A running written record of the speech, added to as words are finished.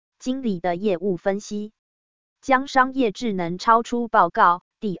经理的业务分析，将商业智能超出报告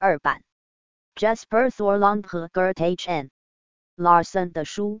第2版。Jesper Thorlund 和 Gert H.N. Larson 的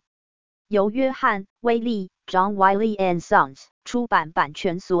书，由约翰·威利 John Wiley and Sons 出版，版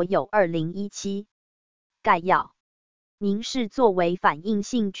权所有。2017。概要：您是作为反应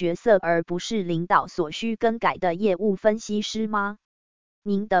性角色而不是领导所需更改的业务分析师吗？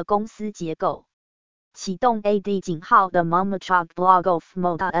您的公司结构。启动 AD-The Momachok Blog of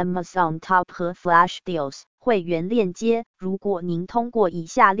Moda Amazon Top 和 Flash Deals 会员链接。如果您通过以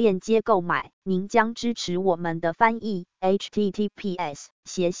下链接购买，您将支持我们的翻译。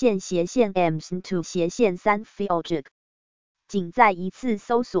https://amazon2/3fiojik。仅在一次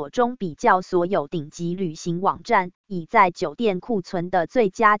搜索中比较所有顶级旅行网站，以在酒店库存的最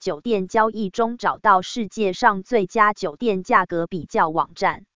佳酒店交易中找到世界上最佳酒店价格比较网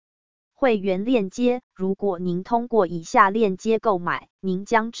站。会员链接：如果您通过以下链接购买，您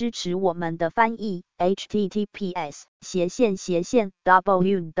将支持我们的翻译。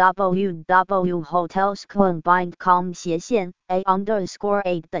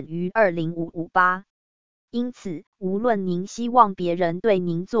https://www.hotelscombined.com/a_8 等于20558。因此，无论您希望别人对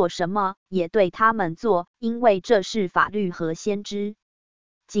您做什么，也对他们做，因为这是法律和先知。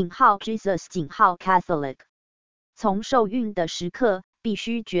Jesus_Catholic。从受孕的时刻，必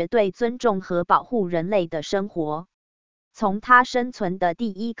须绝对尊重和保护人类的生活。从他生存的第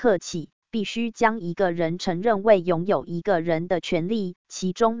一刻起，必须将一个人承认为拥有一个人的权利，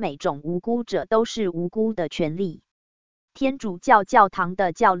其中每种无辜者都是无辜的权利。天主教教堂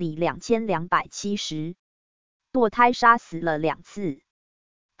的教理2270。堕胎杀死了2次。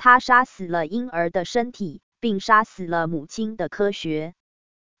他杀死了婴儿的身体，并杀死了母亲的科学。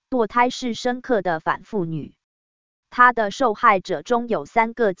堕胎是深刻的反妇女。他的受害者中有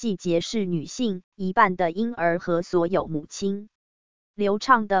3个季节是女性，一半的婴儿和所有母亲。流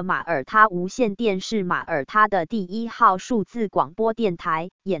畅的马耳他无线电是马耳他的第1号数字广播电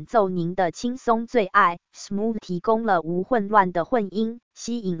台，演奏您的轻松最爱。Smooth 提供了无混乱的混音，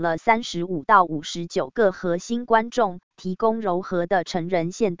吸引了35到59个核心观众，提供柔和的成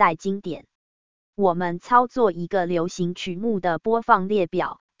人现代经典。我们操作一个流行曲目的播放列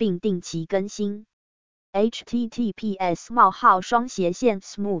表，并定期更新。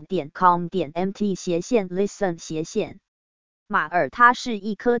https://smooth.com.mt/listen/。马耳他是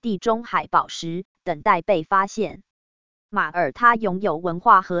一颗地中海宝石，等待被发现。马耳他拥有文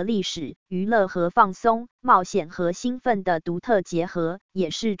化和历史、娱乐和放松、冒险和兴奋的独特结合，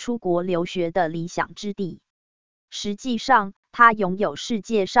也是出国留学的理想之地。实际上，它拥有世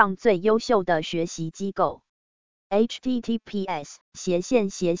界上最优秀的学习机构。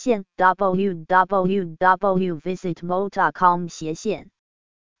https://www.visitmo.com/。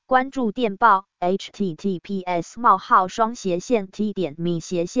关注电报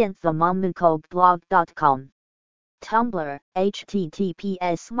https://t.me/themomicalblog.com。Tumblr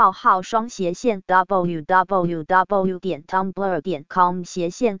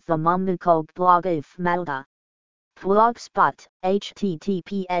https://www.tumblr.com/themomicalblog/if Blogspot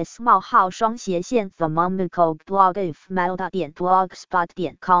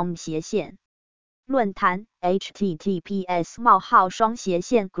https://themomicalblog/if/blogspot.com/。论坛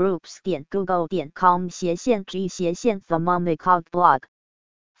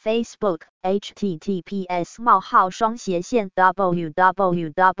https://groups.google.com/g/themomicalblog。Facebook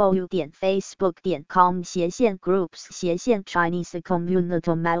https://www.facebook.com/groups/Chinese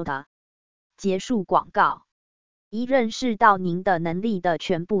Community Malta。结束广告。一、认识到您的能力的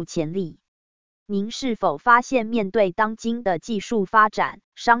全部潜力。您是否发现面对当今的技术发展，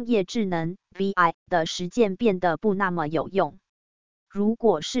商业智能 (BI) 的实践变得不那么有用？如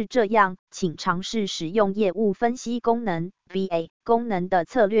果是这样，请尝试使用业务分析功能 (VA) 功能的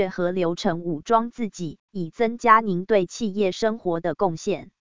策略和流程武装自己，以增加您对企业生活的贡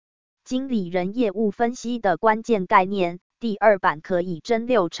献。经理人业务分析的关键概念，第2版可以真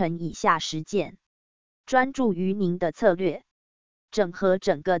6成以下实践。专注于您的策略。整合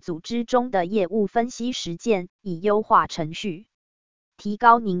整个组织中的业务分析实践，以优化程序，提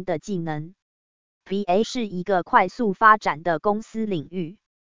高您的技能。VA 是一个快速发展的公司领域，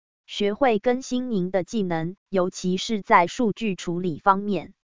学会更新您的技能，尤其是在数据处理方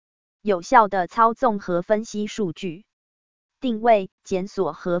面。有效的操纵和分析数据。定位、检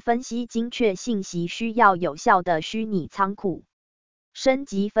索和分析精确信息需要有效的虚拟仓库。升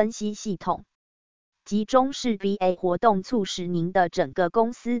级分析系统。集中式 VA 活动促使您的整个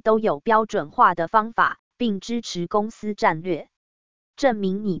公司都有标准化的方法，并支持公司战略。证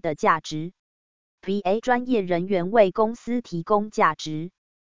明你的价值。VA 专业人员为公司提供价值。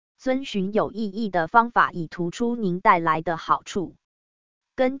遵循有意义的方法以突出您带来的好处。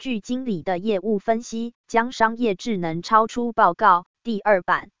根据经理的业务分析，将商业智能超出报告第2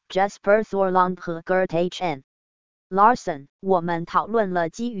版 Jesper Thorlund 和 Gert H.N. Larson， 我们讨论了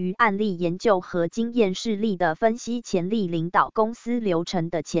基于案例研究和经验事例的分析潜力领导公司流程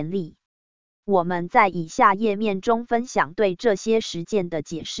的潜力。我们在以下页面中分享对这些实践的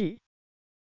解释。